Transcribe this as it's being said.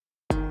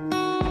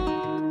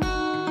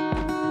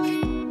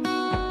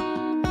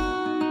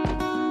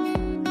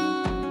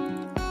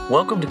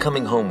Welcome to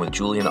Coming Home with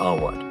Julian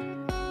Awad,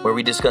 where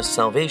we discuss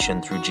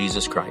salvation through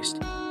Jesus Christ,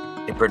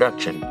 a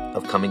production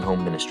of Coming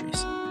Home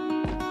Ministries.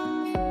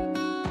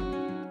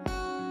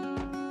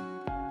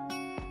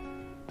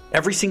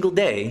 Every single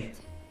day,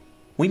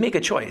 we make a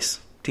choice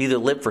to either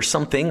live for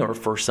something or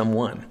for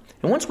someone.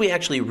 And once we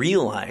actually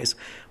realize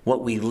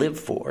what we live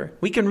for,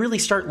 we can really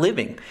start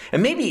living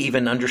and maybe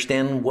even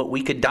understand what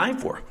we could die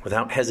for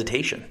without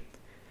hesitation.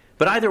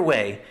 But either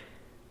way,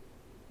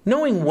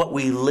 knowing what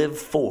we live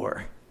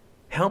for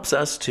helps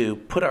us to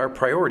put our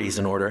priorities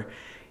in order,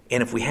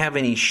 and if we have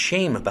any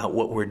shame about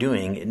what we're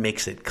doing, it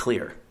makes it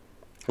clear.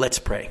 Let's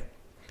pray.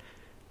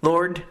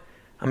 Lord,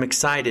 I'm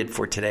excited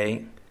for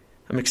today.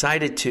 I'm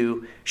excited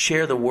to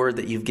share the word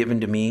that you've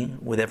given to me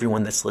with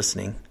everyone that's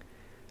listening.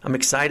 I'm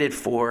excited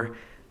for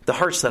the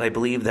hearts that I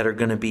believe that are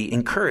going to be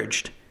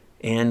encouraged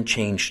and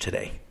changed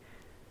today.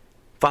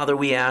 Father,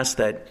 we ask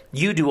that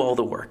you do all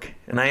the work.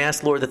 And I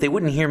ask, Lord, that they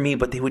wouldn't hear me,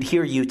 but they would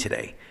hear you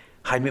today.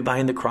 Hide me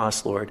behind the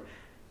cross, Lord,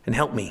 and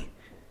help me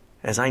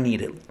as I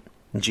need it.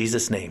 In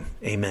Jesus' name,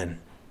 amen.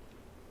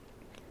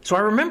 So I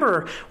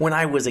remember when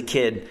I was a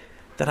kid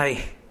that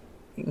I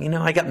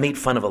got made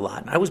fun of a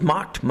lot. I was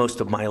mocked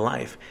most of my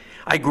life.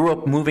 I grew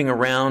up moving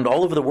around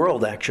all over the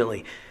world,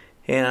 actually.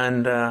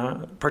 And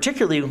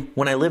particularly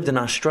when I lived in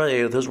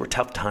Australia, those were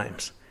tough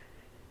times.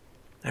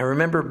 I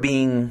remember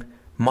being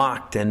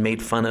mocked and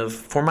made fun of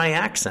for my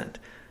accent,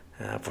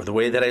 for the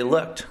way that I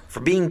looked, for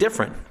being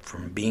different,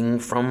 from being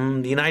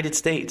from the United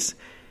States.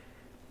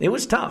 It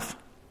was tough.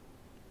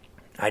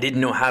 I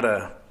didn't know how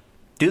to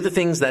do the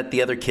things that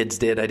the other kids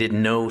did. I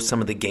didn't know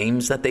some of the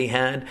games that they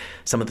had,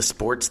 some of the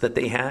sports that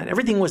they had.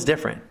 Everything was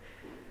different.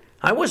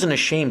 I wasn't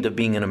ashamed of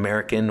being an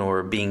American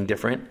or being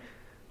different,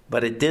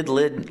 but it did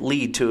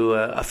lead to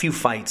a few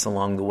fights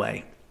along the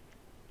way.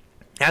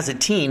 As a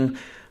teen,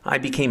 I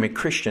became a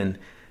Christian,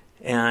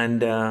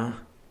 and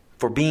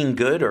for being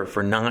good or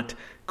for not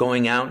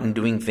going out and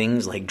doing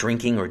things like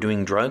drinking or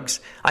doing drugs,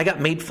 I got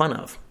made fun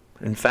of.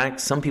 In fact,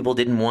 some people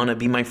didn't want to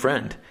be my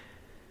friend.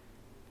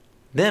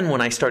 Then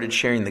when I started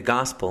sharing the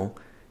gospel,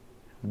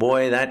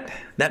 boy, that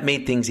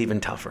made things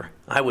even tougher.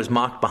 I was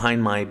mocked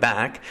behind my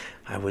back.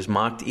 I was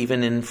mocked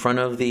even in front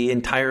of the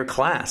entire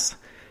class.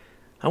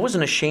 I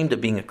wasn't ashamed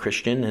of being a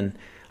Christian, and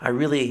I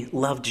really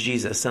loved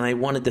Jesus, and I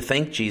wanted to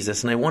thank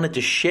Jesus, and I wanted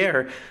to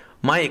share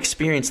my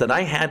experience that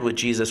I had with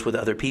Jesus with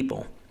other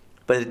people.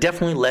 But it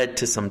definitely led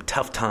to some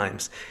tough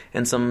times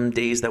and some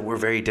days that were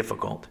very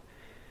difficult.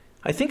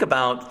 I think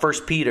about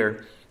 1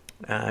 Peter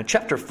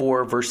chapter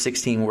 4, verse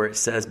 16, where it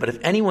says, "But if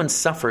anyone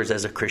suffers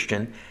as a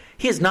Christian,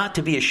 he is not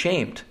to be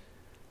ashamed,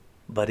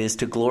 but is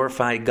to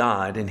glorify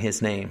God in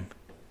his name."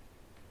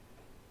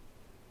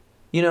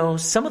 You know,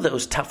 some of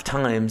those tough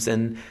times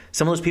and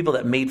some of those people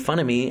that made fun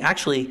of me,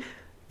 actually,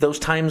 those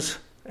times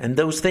and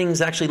those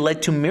things actually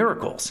led to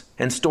miracles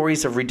and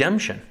stories of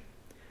redemption.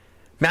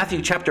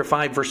 Matthew chapter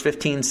 5, verse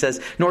 15 says,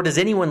 "Nor does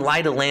anyone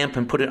light a lamp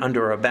and put it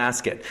under a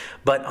basket,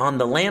 but on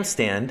the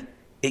lampstand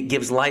it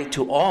gives light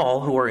to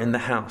all who are in the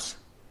house."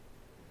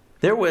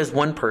 There was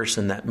one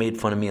person that made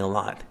fun of me a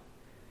lot.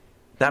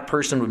 That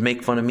person would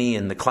make fun of me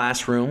in the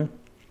classroom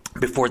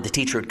before the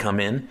teacher would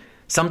come in,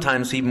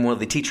 sometimes even while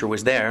the teacher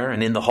was there,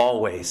 and in the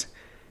hallways.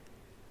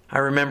 I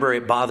remember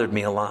it bothered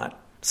me a lot.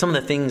 Some of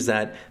the things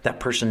that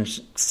person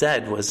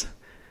said was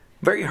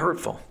very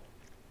hurtful.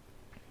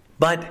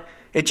 But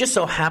it just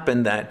so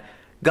happened that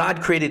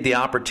God created the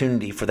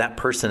opportunity for that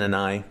person and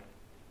I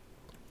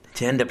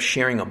to end up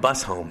sharing a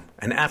bus home,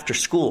 an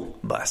after-school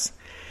bus.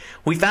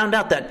 We found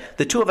out that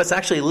the two of us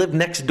actually lived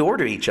next door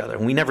to each other,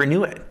 and we never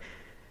knew it.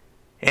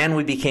 And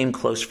we became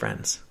close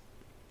friends.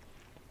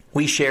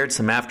 We shared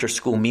some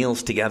after-school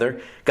meals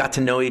together, got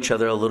to know each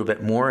other a little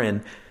bit more,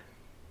 and,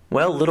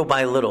 well, little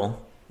by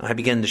little, I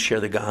began to share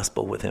the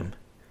gospel with him.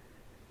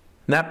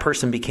 And that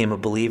person became a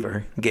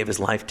believer and gave his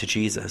life to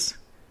Jesus.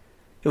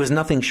 It was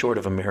nothing short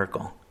of a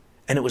miracle,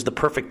 and it was the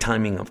perfect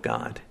timing of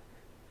God.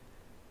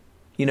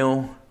 You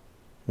know,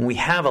 when we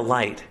have a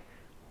light,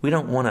 we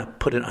don't want to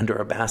put it under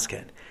a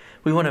basket.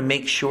 We want to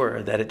make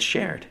sure that it's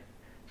shared,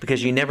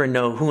 because you never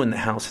know who in the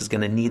house is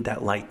going to need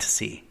that light to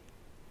see.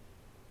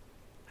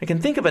 I can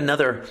think of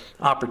another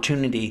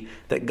opportunity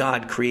that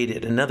God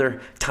created,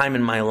 another time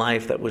in my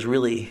life that was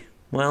really,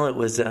 well, it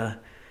was a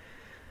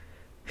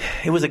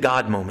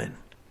God moment.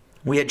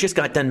 We had just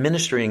got done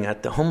ministering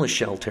at the homeless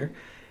shelter,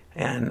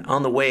 and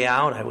on the way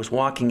out, I was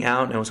walking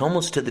out, and I was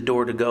almost to the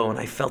door to go, and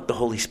I felt the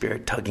Holy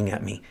Spirit tugging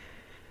at me,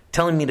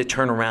 telling me to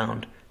turn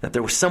around, that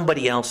there was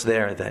somebody else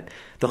there that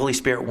the Holy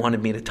Spirit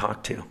wanted me to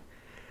talk to.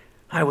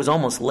 I was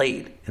almost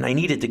late, and I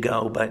needed to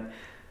go, but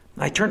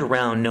I turned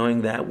around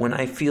knowing that when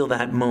I feel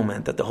that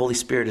moment, that the Holy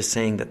Spirit is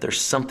saying that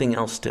there's something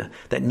else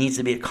that needs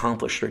to be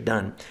accomplished or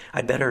done,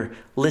 I better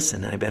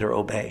listen, I better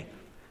obey.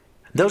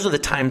 Those are the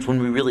times when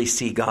we really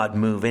see God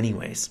move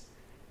anyways.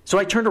 So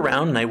I turned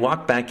around and I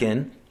walked back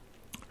in,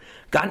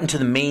 got into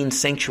the main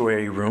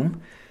sanctuary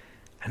room,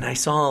 and I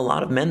saw a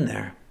lot of men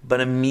there.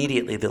 But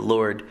immediately the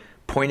Lord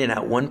pointed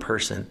out one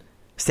person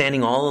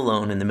standing all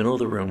alone in the middle of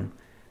the room,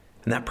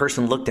 And that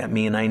person looked at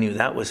me, and I knew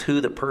that was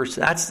who the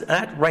person,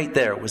 that right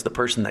there was the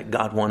person that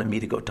God wanted me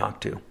to go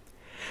talk to.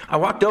 I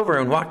walked over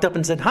and walked up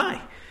and said,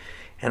 "Hi."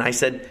 And I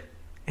said,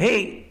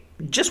 "Hey,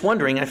 just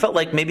wondering, I felt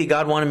like maybe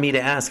God wanted me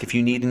to ask if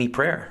you need any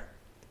prayer."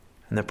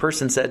 And the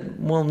person said,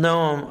 "Well,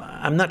 no,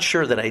 I'm not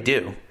sure that I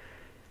do."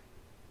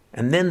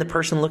 And then the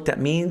person looked at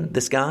me,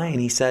 this guy, and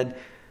he said,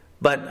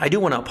 "But I do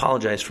want to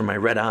apologize for my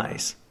red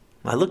eyes."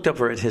 I looked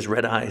over at his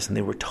red eyes, and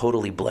they were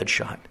totally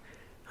bloodshot.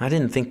 I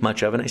didn't think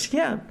much of it. I said,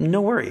 "Yeah, no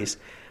worries."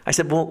 I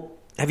said, "Well,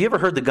 have you ever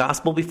heard the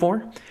gospel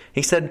before?"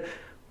 He said,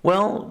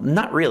 "Well,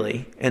 not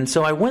really." And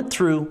so I went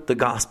through the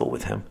gospel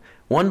with him,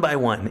 one by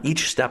one,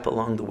 each step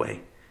along the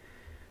way.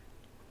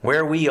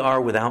 Where we are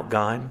without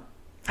God,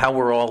 how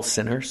we're all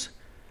sinners,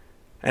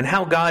 and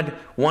how God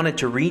wanted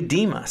to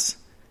redeem us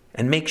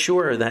and make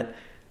sure that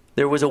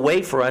there was a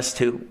way for us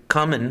to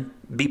come and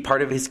be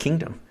part of his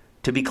kingdom,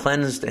 to be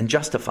cleansed and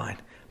justified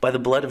by the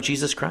blood of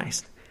Jesus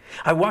Christ.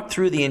 I walked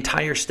through the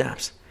entire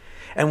steps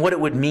and what it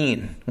would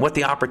mean, what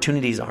the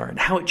opportunities are, and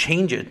how it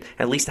changed,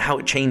 at least how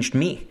it changed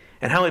me,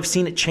 and how I've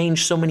seen it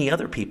change so many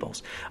other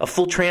people's. A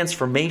full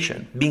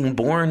transformation, being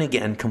born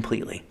again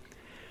completely.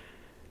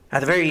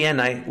 At the very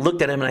end, I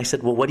looked at him and I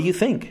said, "Well, what do you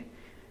think?"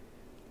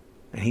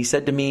 And he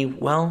said to me,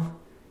 "Well,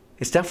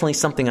 it's definitely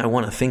something I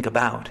want to think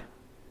about."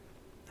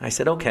 I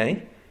said,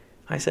 "Okay."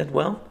 I said,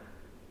 "Well,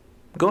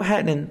 go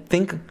ahead and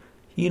think,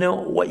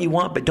 what you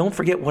want, but don't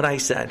forget what I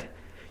said.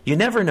 You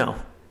never know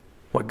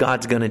what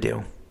God's going to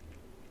do."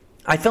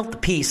 I felt the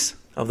peace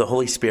of the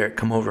Holy Spirit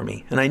come over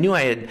me, and I knew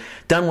I had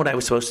done what I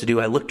was supposed to do.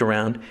 I looked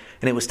around,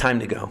 and it was time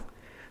to go.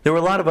 There were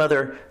a lot of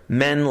other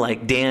men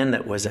like Dan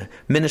that was a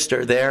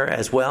minister there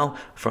as well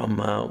from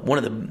one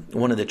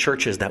of the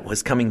churches that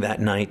was coming that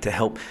night to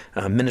help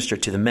minister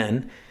to the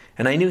men.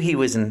 And I knew he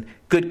was in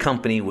good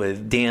company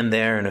with Dan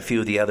there and a few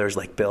of the others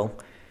like Bill.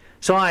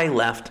 So I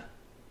left.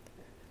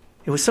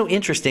 It was so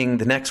interesting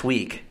the next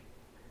week.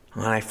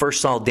 When I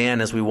first saw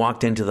Dan as we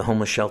walked into the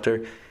homeless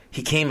shelter,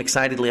 he came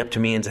excitedly up to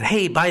me and said,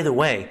 "Hey, by the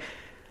way,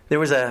 there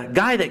was a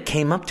guy that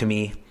came up to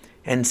me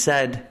and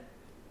said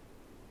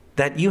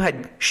that you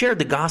had shared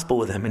the gospel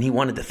with him and he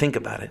wanted to think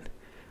about it.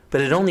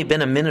 But it had only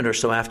been a minute or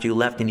so after you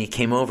left and he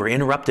came over,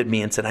 interrupted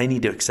me and said, 'I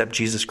need to accept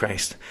Jesus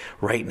Christ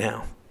right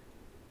now.'"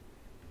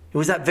 It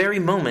was that very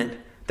moment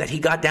that he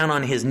got down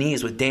on his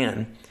knees with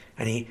Dan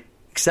and he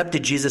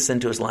accepted Jesus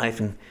into his life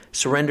and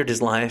surrendered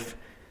his life.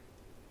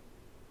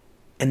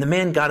 And the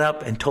man got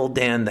up and told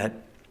Dan that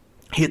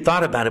he had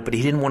thought about it, but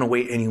he didn't want to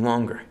wait any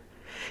longer.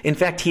 In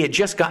fact, he had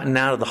just gotten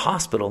out of the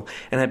hospital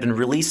and had been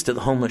released to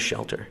the homeless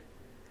shelter.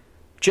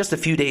 Just a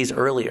few days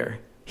earlier,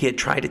 he had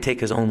tried to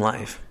take his own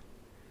life.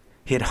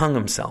 He had hung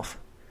himself,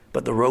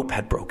 but the rope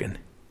had broken.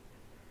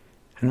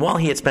 And while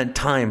he had spent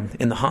time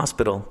in the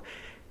hospital,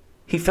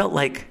 he felt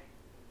like,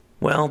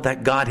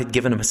 that God had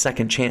given him a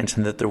second chance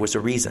and that there was a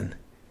reason.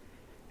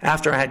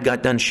 After I had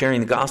got done sharing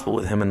the gospel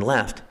with him and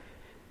left,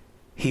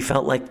 he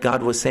felt like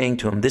God was saying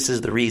to him, "This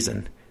is the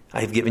reason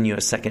I have given you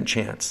a second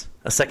chance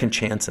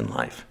in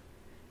life."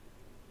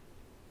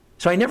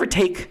 So I never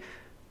take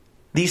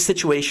these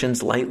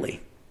situations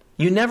lightly.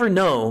 You never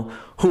know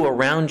who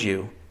around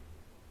you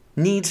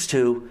needs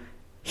to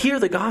hear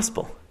the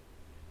gospel.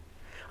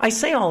 I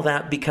say all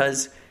that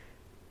because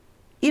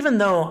even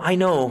though I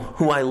know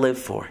who I live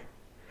for,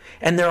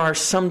 and there are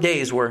some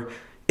days where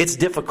it's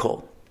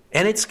difficult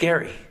and it's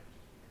scary,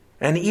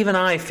 and even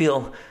I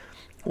feel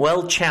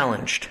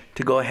challenged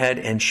to go ahead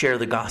and share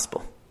the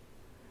gospel,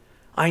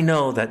 I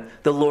know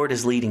that the Lord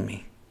is leading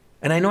me.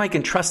 And I know I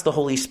can trust the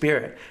Holy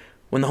Spirit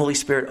when the Holy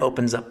Spirit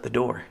opens up the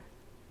door.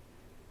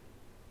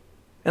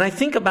 And I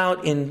think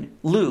about in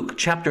Luke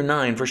chapter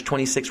 9, verse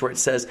 26, where it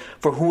says,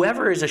 "For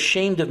whoever is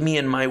ashamed of me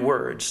and my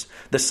words,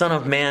 the Son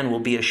of Man will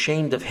be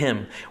ashamed of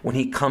him when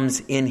he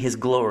comes in his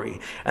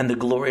glory and the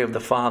glory of the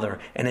Father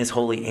and his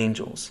holy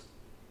angels."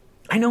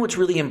 I know it's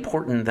really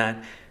important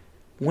that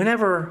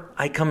whenever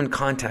I come in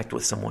contact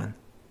with someone,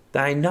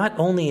 that I not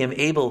only am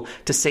able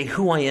to say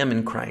who I am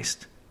in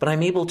Christ, but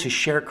I'm able to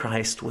share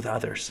Christ with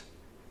others.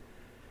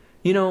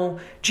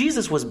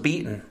 Jesus was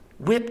beaten,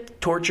 whipped,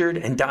 tortured,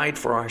 and died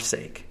for our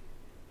sake.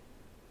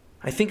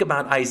 I think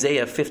about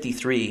Isaiah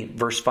 53,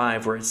 verse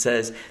 5, where it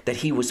says that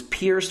he was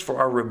pierced for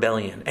our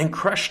rebellion and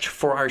crushed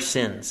for our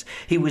sins.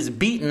 He was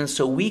beaten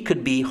so we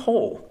could be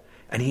whole,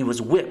 and he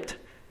was whipped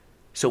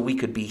so we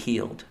could be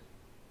healed.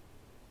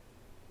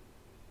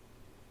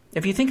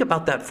 If you think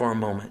about that for a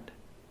moment,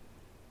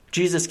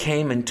 Jesus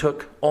came and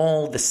took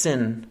all the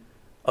sin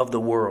of the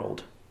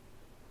world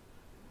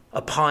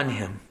upon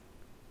him,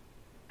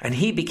 and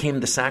he became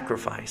the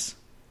sacrifice.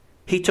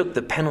 He took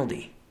the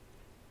penalty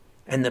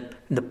and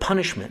the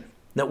punishment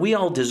that we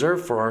all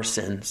deserve for our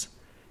sins,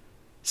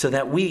 so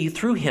that we,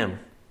 through him,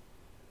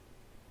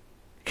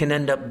 can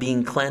end up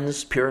being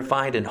cleansed,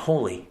 purified, and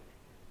holy,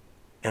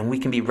 and we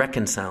can be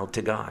reconciled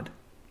to God.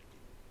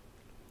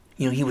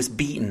 He was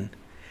beaten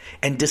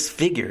and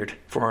disfigured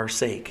for our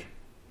sake,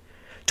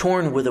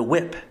 torn with a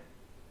whip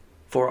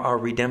for our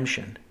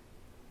redemption.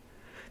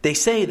 They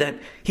say that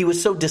he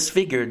was so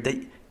disfigured that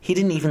he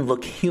didn't even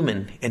look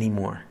human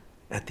anymore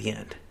at the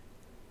end.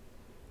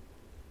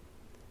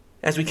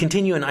 As we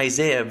continue in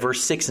Isaiah,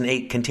 verse 6 and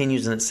 8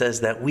 continues and it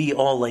says that we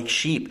all like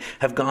sheep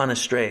have gone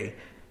astray.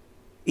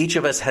 Each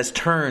of us has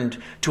turned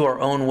to our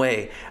own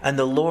way, and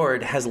the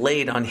Lord has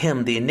laid on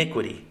him the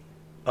iniquity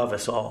of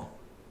us all.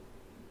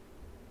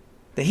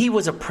 That he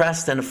was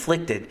oppressed and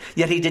afflicted,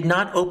 yet he did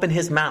not open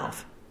his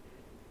mouth.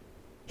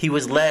 He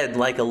was led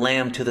like a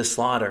lamb to the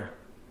slaughter.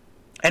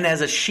 And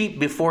as a sheep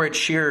before its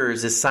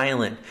shearers is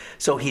silent,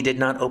 so he did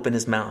not open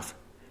his mouth.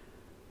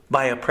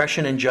 By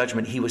oppression and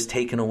judgment he was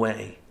taken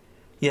away.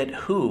 Yet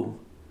who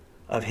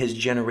of his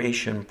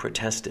generation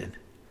protested?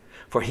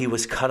 For he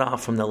was cut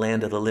off from the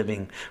land of the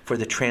living. For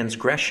the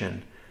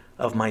transgression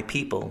of my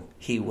people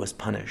he was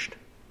punished.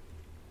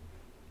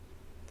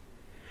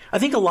 I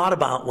think a lot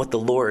about what the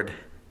Lord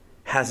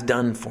has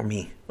done for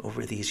me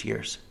over these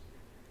years.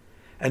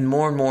 And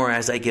more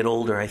as I get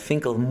older, I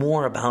think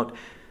more about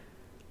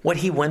what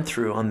he went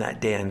through on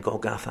that day in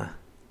Golgotha.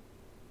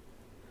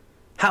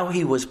 How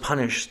he was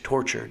punished,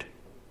 tortured.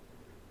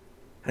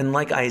 And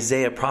like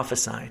Isaiah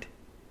prophesied,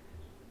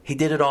 he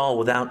did it all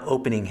without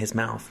opening his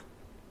mouth.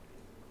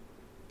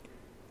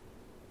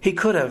 He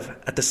could have,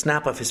 at the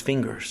snap of his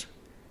fingers,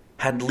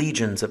 had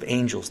legions of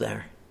angels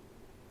there.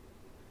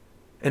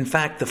 In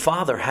fact, the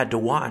Father had to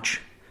watch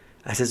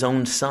as his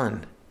own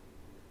Son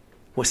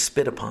was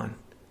spit upon.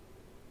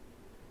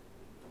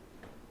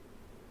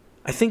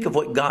 I think of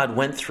what God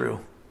went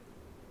through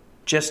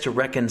just to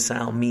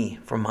reconcile me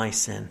from my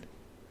sin,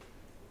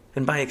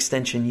 and by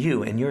extension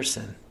you and your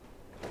sin.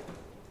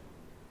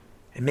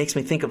 It makes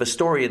me think of a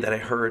story that I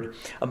heard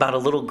about a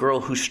little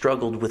girl who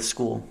struggled with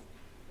school.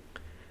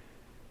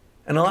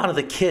 And a lot of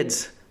the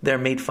kids there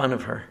made fun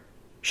of her.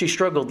 She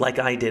struggled like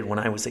I did when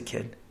I was a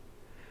kid.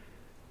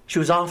 She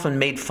was often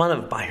made fun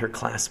of by her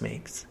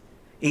classmates.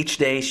 Each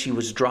day she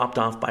was dropped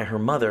off by her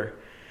mother,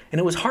 and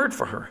it was hard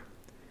for her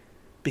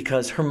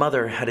because her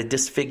mother had a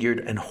disfigured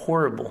and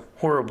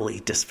horribly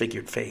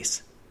disfigured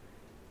face.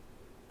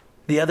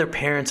 The other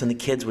parents and the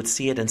kids would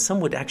see it, and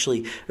some would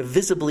actually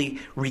visibly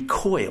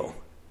recoil.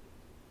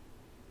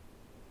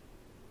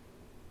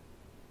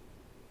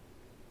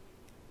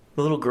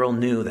 The little girl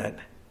knew that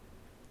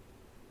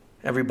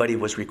everybody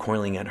was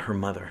recoiling at her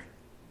mother.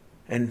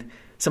 And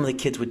some of the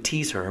kids would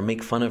tease her or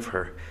make fun of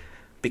her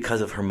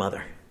because of her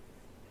mother.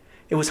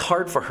 It was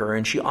hard for her,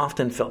 and she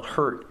often felt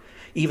hurt,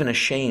 even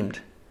ashamed.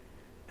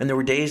 And there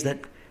were days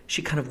that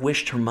she kind of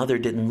wished her mother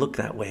didn't look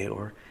that way,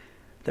 or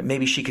that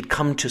maybe she could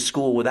come to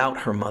school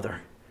without her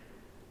mother,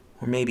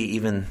 or maybe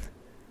even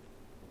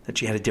that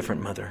she had a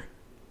different mother.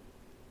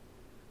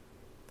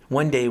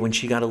 One day when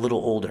she got a little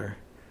older,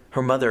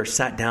 her mother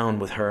sat down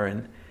with her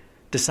and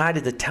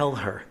decided to tell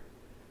her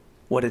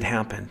what had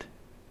happened.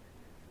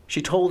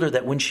 She told her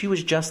that when she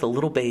was just a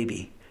little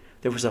baby,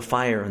 there was a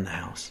fire in the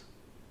house,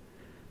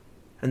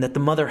 and that the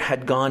mother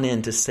had gone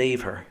in to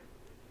save her.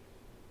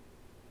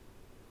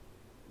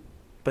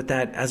 But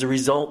that as a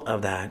result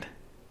of that,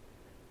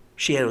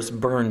 she was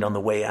burned on the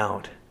way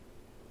out.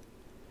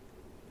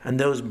 And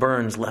those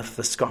burns left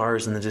the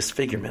scars and the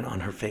disfigurement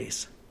on her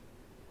face.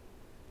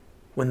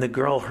 When the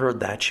girl heard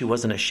that, she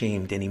wasn't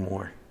ashamed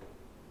anymore.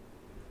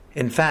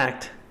 In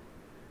fact,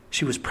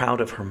 she was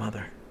proud of her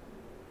mother.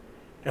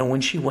 And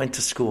when she went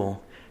to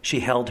school, she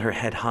held her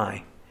head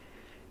high,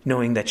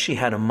 knowing that she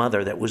had a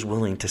mother that was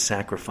willing to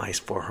sacrifice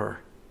for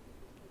her.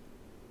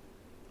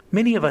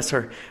 Many of us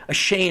are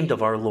ashamed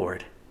of our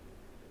Lord.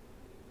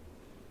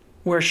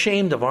 We're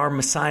ashamed of our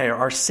Messiah,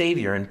 our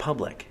Savior, in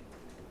public.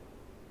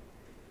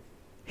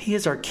 He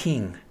is our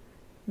King,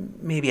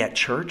 maybe at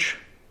church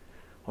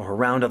or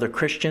around other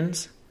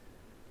Christians,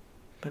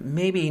 but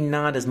maybe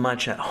not as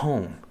much at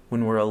home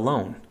when we're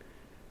alone,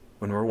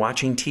 when we're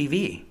watching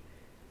TV,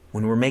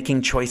 when we're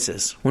making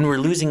choices, when we're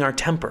losing our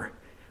temper,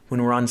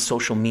 when we're on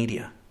social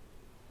media.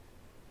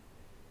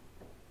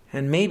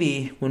 And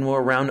maybe when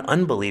we're around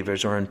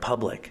unbelievers or in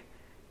public,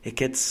 it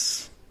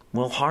gets,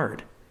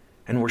 hard.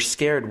 And we're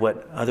scared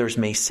what others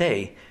may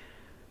say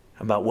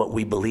about what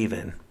we believe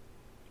in.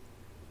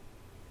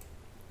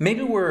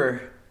 Maybe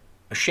we're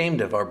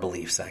ashamed of our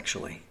beliefs,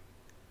 actually.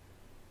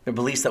 They're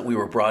beliefs that we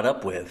were brought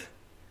up with.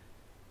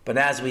 But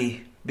as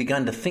we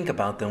begun to think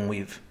about them,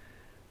 we've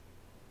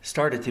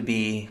started to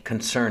be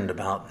concerned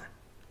about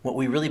what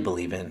we really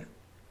believe in.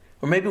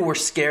 Or maybe we're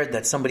scared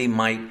that somebody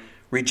might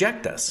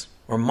reject us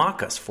or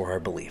mock us for our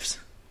beliefs.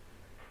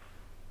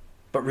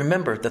 But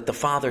remember that the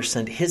Father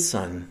sent his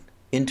Son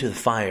into the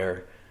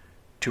fire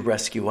to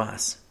rescue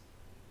us.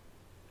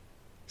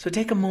 So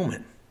take a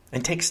moment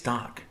and take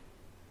stock.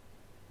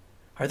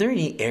 Are there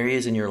any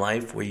areas in your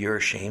life where you're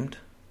ashamed?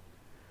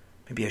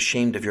 Maybe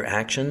ashamed of your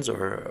actions,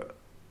 or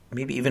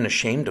maybe even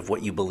ashamed of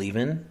what you believe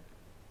in?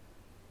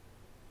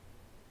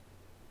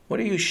 What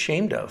are you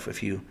ashamed of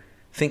if you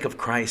think of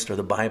Christ or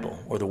the Bible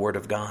or the Word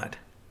of God?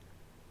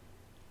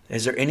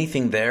 Is there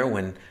anything there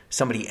when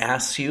somebody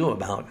asks you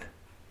about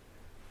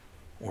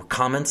or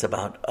comments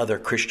about other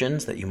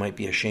Christians that you might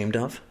be ashamed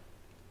of?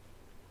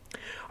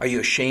 Are you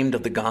ashamed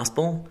of the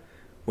gospel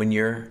when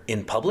you're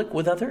in public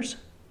with others?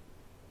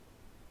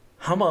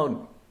 How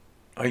about,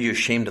 are you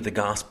ashamed of the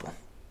gospel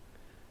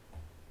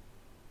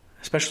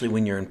especially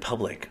when you're in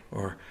public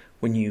or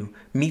when you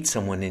meet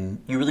someone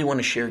and you really want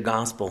to share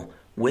gospel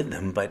with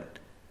them, but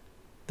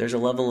there's a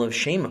level of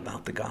shame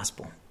about the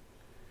gospel.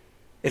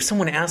 If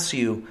someone asks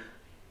you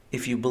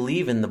if you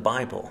believe in the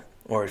Bible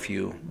or if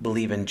you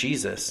believe in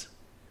Jesus,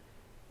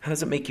 how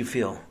does it make you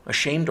feel?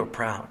 Ashamed or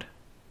proud?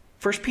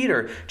 1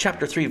 Peter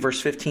chapter 3,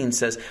 verse 15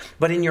 says,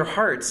 "But in your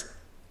hearts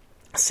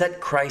set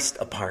Christ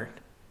apart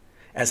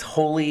as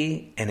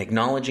holy and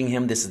acknowledging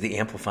him," this is the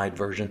Amplified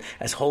Version,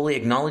 "as holy,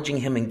 acknowledging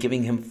him and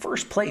giving him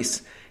first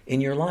place in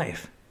your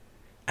life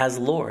as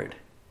Lord.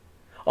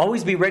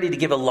 Always be ready to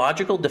give a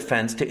logical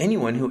defense to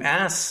anyone who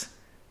asks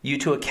you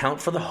to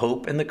account for the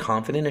hope and the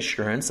confident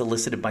assurance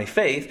elicited by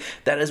faith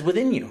that is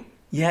within you.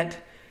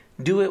 Yet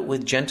do it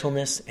with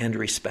gentleness and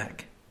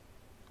respect."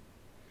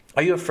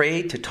 Are you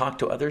afraid to talk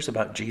to others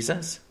about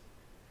Jesus?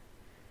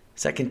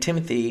 2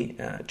 Timothy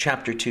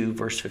chapter 2,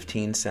 verse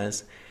 15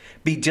 says,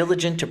 "Be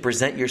diligent to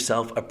present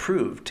yourself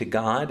approved to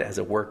God as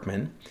a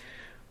workman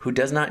who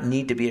does not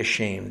need to be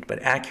ashamed,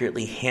 but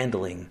accurately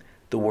handling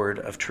the word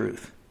of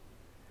truth."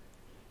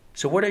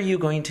 So what are you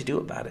going to do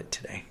about it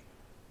today?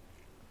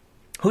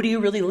 Who do you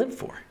really live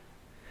for?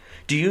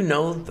 Do you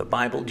know the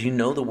Bible? Do you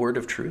know the word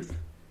of truth?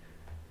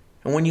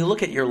 And when you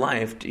look at your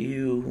life, do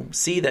you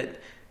see that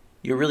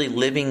you're really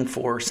living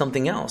for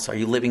something else? Are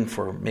you living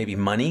for maybe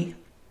money,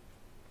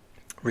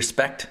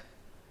 respect,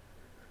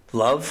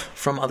 love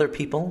from other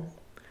people?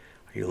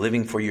 Are you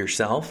living for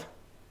yourself?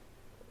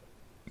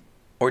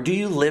 Or do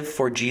you live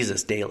for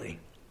Jesus daily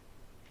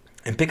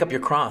and pick up your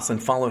cross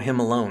and follow him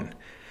alone,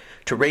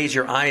 to raise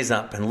your eyes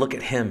up and look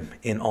at him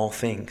in all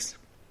things?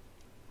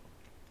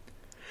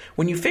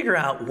 When you figure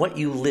out what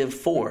you live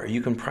for,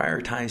 you can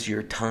prioritize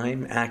your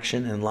time,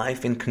 action, and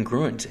life in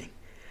congruency.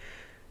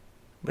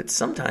 But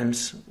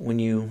sometimes when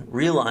you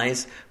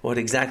realize what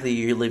exactly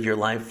you live your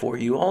life for,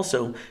 you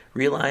also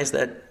realize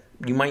that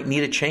you might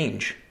need a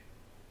change.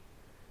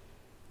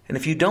 And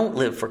if you don't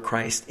live for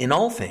Christ in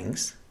all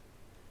things,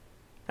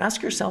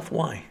 ask yourself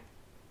why.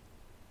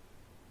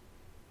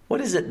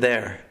 What is it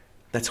there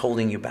that's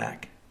holding you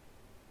back?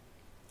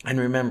 And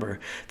remember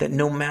that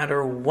no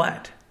matter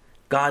what,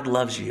 God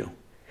loves you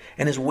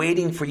and is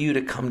waiting for you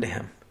to come to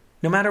him,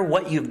 no matter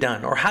what you've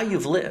done or how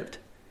you've lived.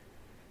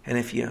 And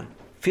if you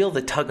feel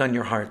the tug on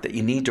your heart that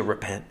you need to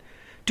repent,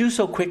 do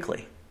so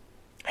quickly.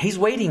 He's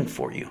waiting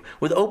for you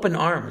with open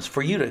arms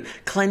for you to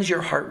cleanse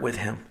your heart with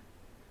him.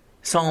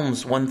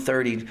 Psalms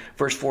 130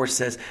 verse 4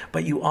 says,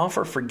 "But you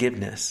offer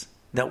forgiveness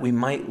that we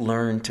might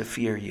learn to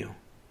fear you."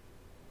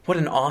 What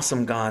an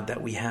awesome God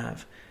that we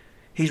have.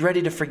 He's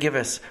ready to forgive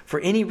us for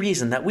any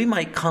reason that we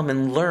might come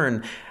and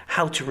learn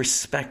how to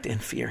respect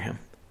and fear him.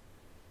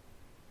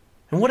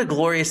 And what a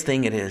glorious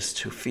thing it is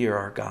to fear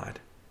our God.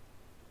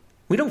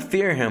 We don't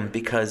fear him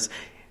because,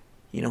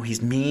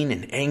 he's mean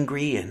and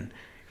angry and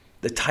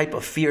the type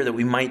of fear that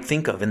we might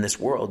think of in this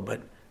world,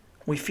 but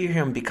we fear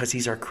him because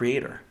he's our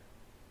creator.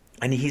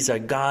 And he's a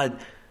God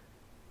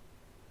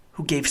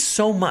who gave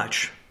so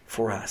much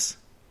for us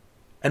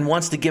and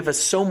wants to give us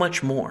so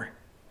much more,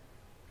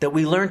 that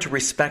we learn to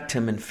respect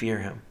him and fear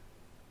him.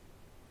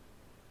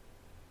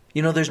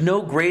 There's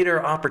no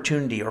greater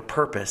opportunity or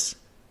purpose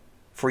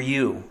for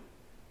you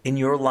in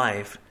your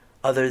life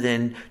other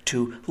than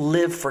to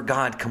live for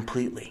God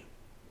completely.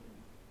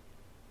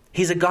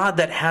 He's a God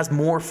that has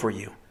more for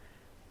you.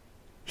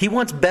 He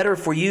wants better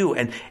for you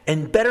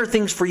and better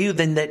things for you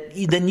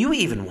than you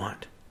even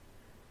want.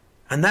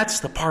 And that's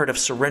the part of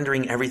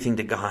surrendering everything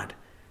to God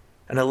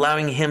and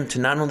allowing him to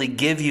not only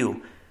give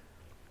you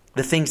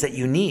the things that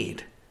you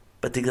need,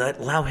 but to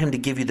allow him to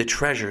give you the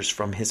treasures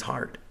from his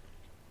heart.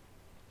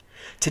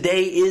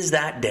 Today is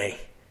that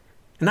day.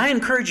 And I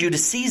encourage you to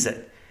seize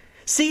it.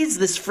 Seize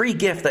this free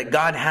gift that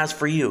God has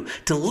for you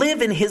to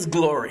live in his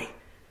glory.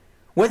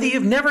 Whether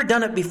you've never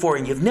done it before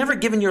and you've never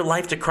given your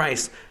life to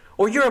Christ,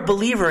 or you're a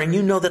believer and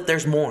you know that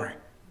there's more,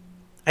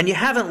 and you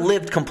haven't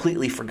lived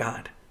completely for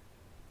God.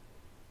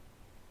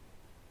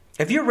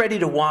 If you're ready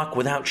to walk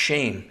without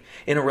shame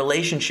in a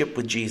relationship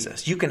with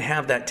Jesus, you can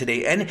have that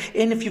today. And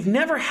if you've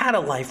never had a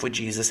life with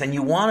Jesus and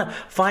you want to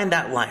find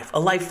that life, a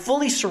life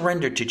fully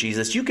surrendered to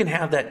Jesus, you can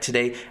have that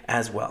today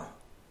as well.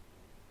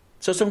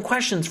 So some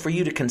questions for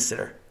you to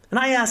consider. And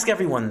I ask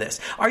everyone this: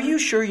 are you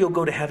sure you'll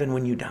go to heaven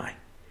when you die?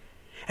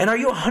 And are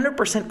you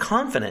 100%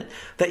 confident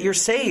that you're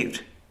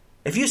saved?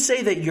 If you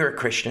say that you're a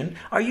Christian,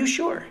 are you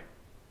sure?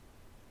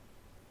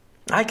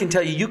 I can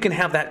tell you, you can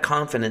have that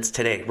confidence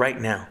today, right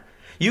now.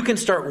 You can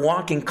start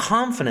walking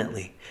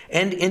confidently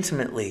and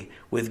intimately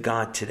with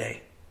God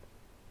today.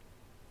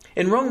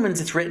 In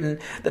Romans, it's written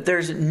that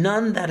there's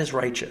none that is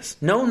righteous,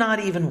 no, not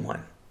even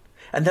one,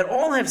 and that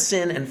all have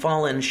sinned and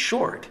fallen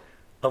short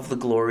of the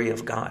glory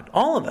of God.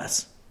 All of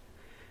us.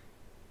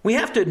 We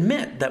have to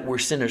admit that we're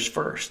sinners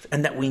first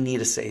and that we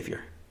need a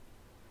Savior.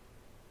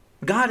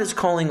 God is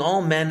calling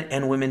all men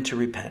and women to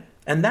repent.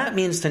 And that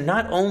means to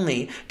not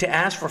only to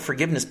ask for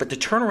forgiveness, but to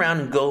turn around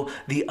and go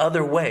the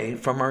other way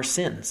from our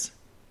sins.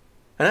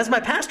 And as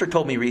my pastor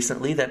told me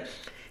recently, that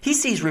he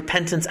sees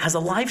repentance as a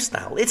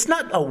lifestyle. It's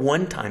not a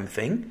one-time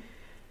thing.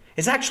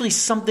 It's actually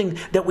something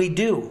that we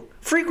do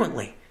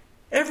frequently.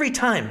 Every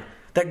time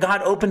that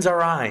God opens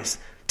our eyes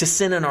to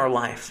sin in our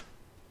life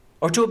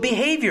or to a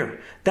behavior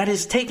that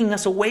is taking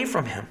us away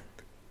from him.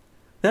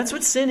 That's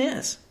what sin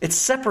is. It's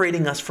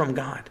separating us from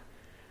God.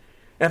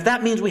 And if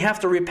that means we have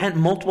to repent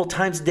multiple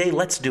times a day,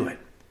 let's do it.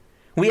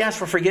 We ask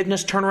for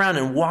forgiveness, turn around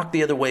and walk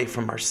the other way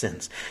from our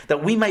sins,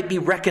 that we might be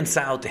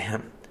reconciled to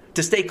him,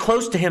 to stay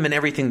close to him in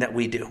everything that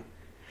we do.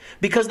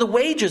 Because the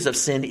wages of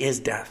sin is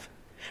death.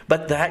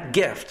 But that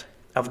gift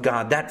of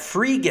God, that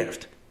free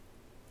gift,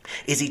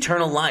 is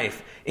eternal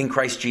life in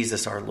Christ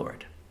Jesus our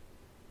Lord.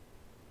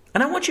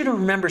 And I want you to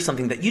remember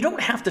something, that you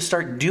don't have to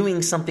start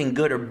doing something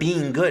good or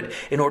being good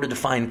in order to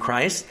find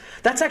Christ.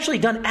 That's actually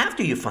done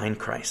after you find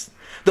Christ.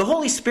 The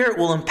Holy Spirit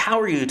will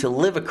empower you to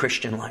live a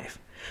Christian life.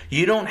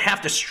 You don't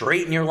have to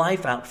straighten your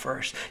life out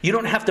first. You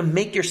don't have to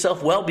make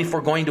yourself well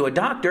before going to a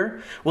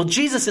doctor. Well,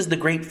 Jesus is the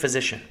great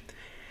physician.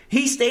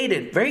 He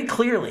stated very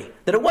clearly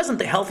that it wasn't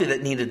the healthy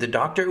that needed the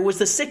doctor. It was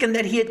the sick, and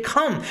that he had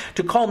come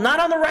to call not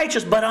on the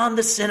righteous, but on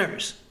the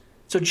sinners.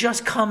 So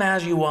just come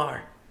as you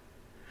are.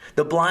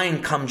 The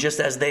blind come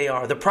just as they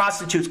are. The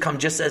prostitutes come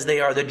just as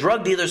they are. The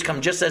drug dealers come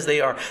just as they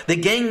are. The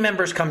gang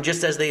members come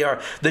just as they are.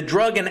 The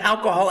drug and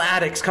alcohol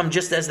addicts come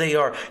just as they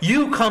are.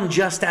 You come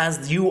just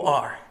as you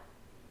are.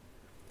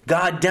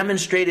 God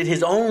demonstrated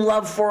his own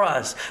love for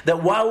us,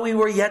 that while we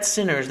were yet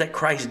sinners, that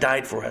Christ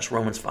died for us,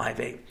 Romans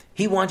 5:8.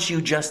 He wants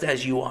you just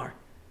as you are.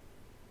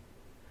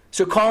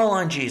 So call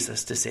on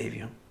Jesus to save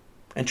you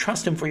and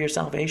trust him for your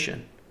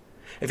salvation.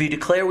 If you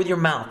declare with your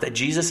mouth that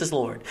Jesus is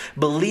Lord,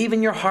 believe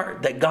in your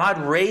heart that God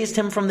raised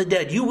him from the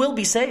dead, you will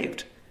be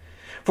saved.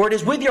 For it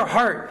is with your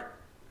heart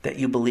that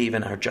you believe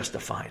and are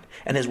justified,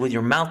 and it is with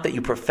your mouth that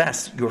you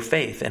profess your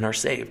faith and are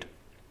saved.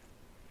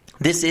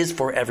 This is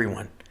for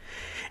everyone.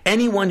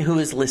 Anyone who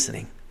is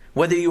listening,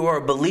 whether you are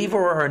a believer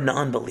or a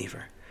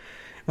non-believer,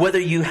 whether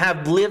you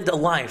have lived a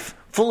life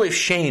full of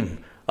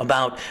shame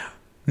about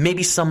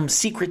maybe some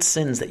secret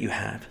sins that you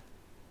have,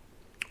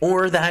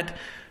 or that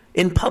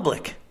in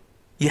public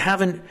you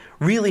haven't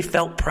really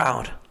felt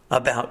proud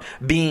about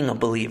being a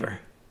believer,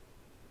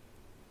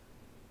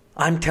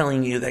 I'm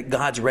telling you that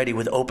God's ready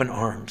with open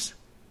arms,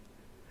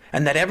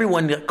 and that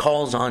everyone that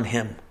calls on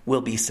him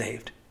will be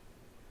saved.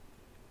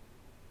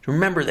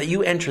 Remember that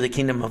you enter the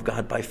kingdom of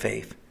God by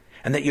faith,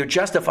 and that you're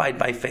justified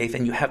by faith,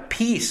 and you have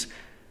peace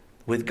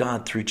with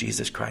God through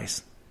Jesus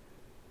Christ.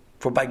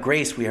 For by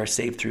grace we are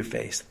saved through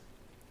faith.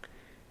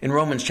 In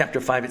Romans chapter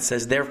 5 it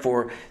says,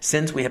 therefore,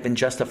 since we have been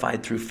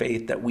justified through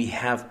faith, that we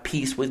have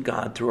peace with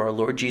God through our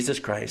Lord Jesus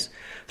Christ,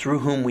 through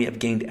whom we have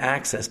gained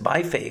access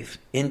by faith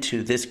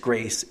into this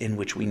grace in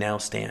which we now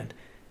stand.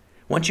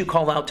 Once you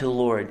call out to the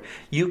Lord,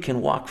 you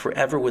can walk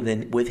forever with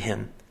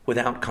him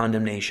without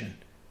condemnation.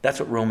 That's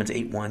what Romans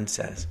 8:1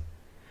 says.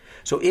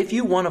 So if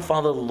you want to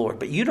follow the Lord,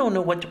 but you don't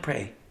know what to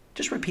pray,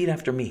 just repeat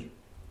after me.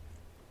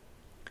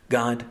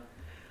 God,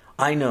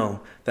 I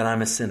know that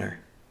I'm a sinner,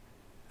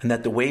 and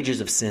that the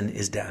wages of sin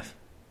is death.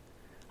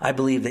 I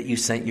believe that you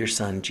sent your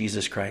Son,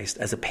 Jesus Christ,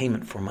 as a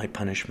payment for my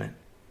punishment.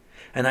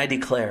 And I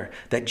declare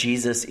that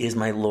Jesus is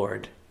my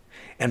Lord,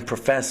 and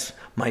profess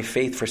my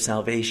faith for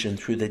salvation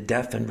through the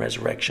death and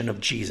resurrection of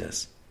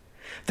Jesus.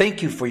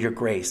 Thank you for your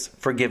grace,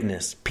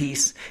 forgiveness,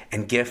 peace,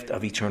 and gift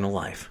of eternal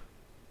life.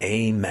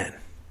 Amen.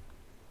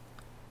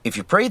 If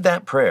you prayed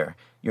that prayer,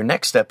 your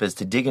next step is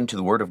to dig into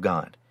the Word of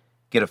God.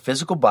 Get a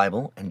physical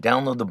Bible and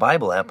download the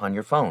Bible app on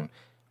your phone.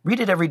 Read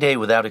it every day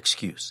without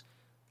excuse.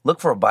 Look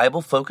for a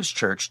Bible-focused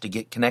church to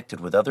get connected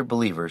with other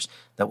believers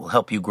that will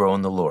help you grow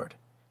in the Lord.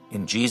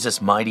 In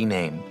Jesus' mighty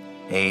name,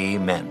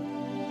 amen.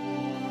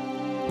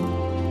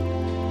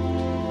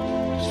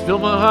 Just fill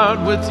my heart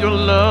with your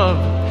love.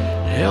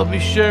 Help me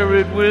share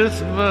it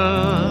with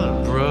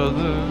my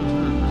brothers.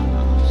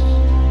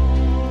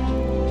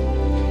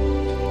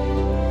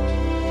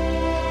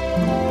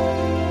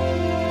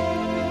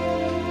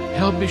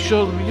 Help me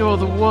show them you're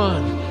the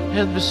one,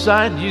 and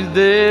beside you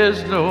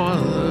there's no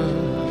other.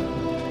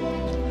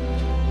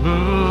 Oh,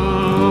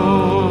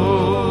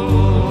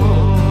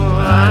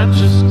 I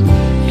just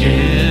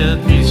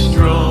can't be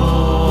strong.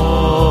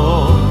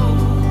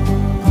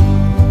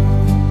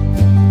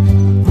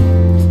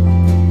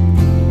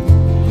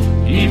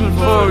 Even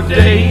for a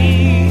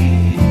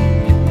day,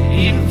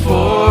 even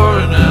for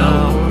an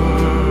hour.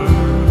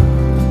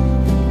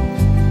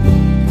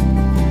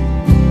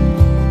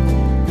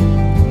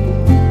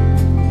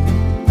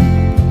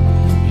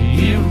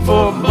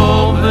 For a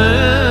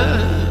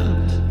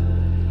moment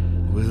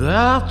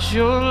without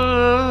your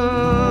love.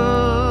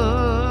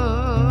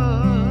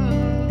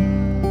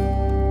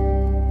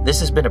 This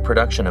has been a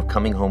production of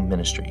Coming Home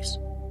Ministries.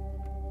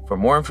 For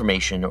more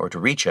information or to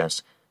reach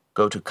us,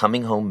 go to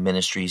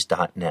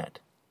cominghomeministries.net.